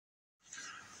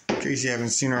In case you haven't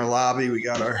seen our lobby, we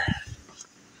got our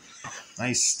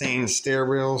nice stained stair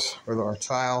rails with our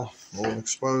tile all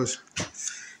exposed.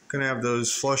 Gonna have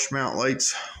those flush mount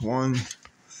lights, 1,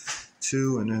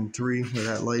 2, and then 3 where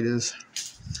that light is.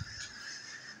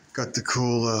 Got the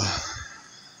cool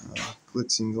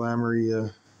glitz and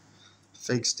glamoury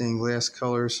fake stained glass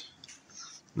colors.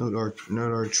 Note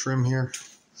our trim here.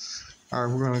 All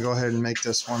right, we're gonna go ahead and make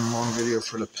this one long video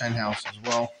for the penthouse as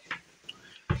well.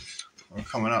 We're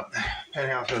coming up.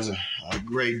 Penthouse has a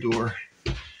gray door.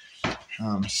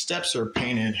 Steps are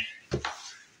painted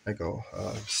like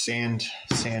a sand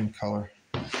color.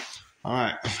 All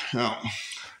right, now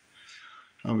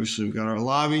obviously we got our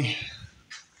lobby,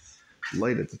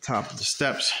 light at the top of the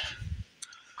steps,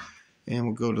 and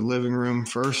we'll go to living room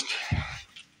first.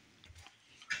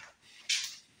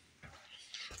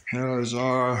 There's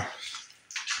our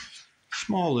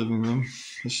small living room.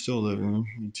 It's still a living room.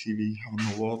 The TV on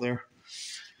the wall there.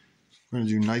 We're going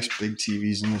to do nice big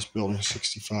TVs in this building.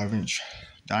 65-inch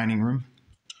dining room.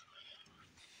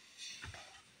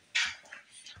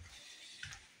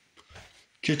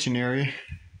 Kitchen area.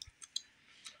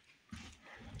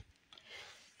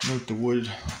 Note the wood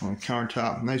on the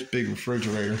countertop. Nice big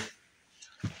refrigerator.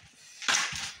 A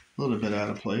little bit out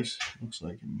of place. Looks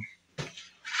like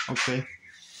okay.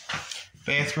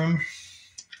 Bathroom.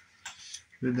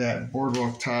 Did that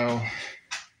boardwalk tile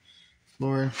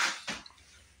flooring.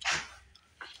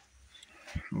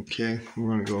 Okay, we're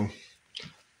going to go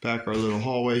back our little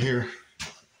hallway here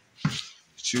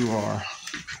to our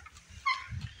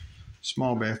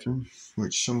small bathroom,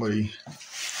 which somebody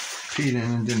peed in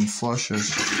and didn't flush.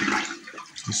 That's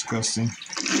disgusting.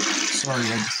 Sorry, I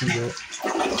had to see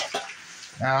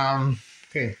that.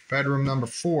 Okay, bedroom number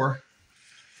 4.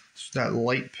 It's that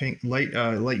light pink, light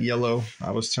yellow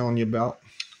I was telling you about.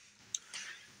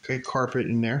 Okay, carpet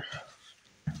in there.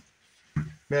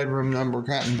 Bedroom number,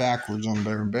 gotten backwards on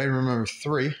bedroom. Bedroom number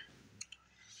 3.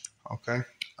 Okay,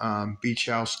 beach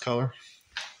house color.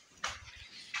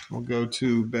 We'll go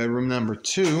to bedroom number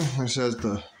 2. This has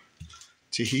the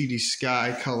Tahiti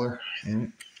sky color in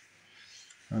it.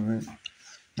 All right.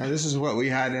 Now this is what we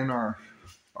had in our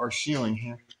ceiling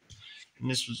here, and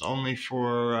this was only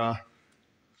for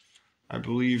I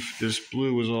believe this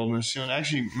blue was all in the ceiling.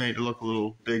 Actually made it look a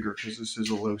little bigger because this is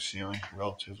a low ceiling,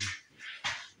 relatively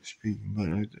speaking.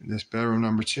 But this bedroom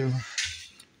number 2.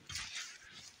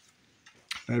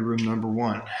 Bedroom number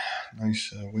 1.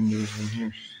 Nice windows in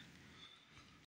here.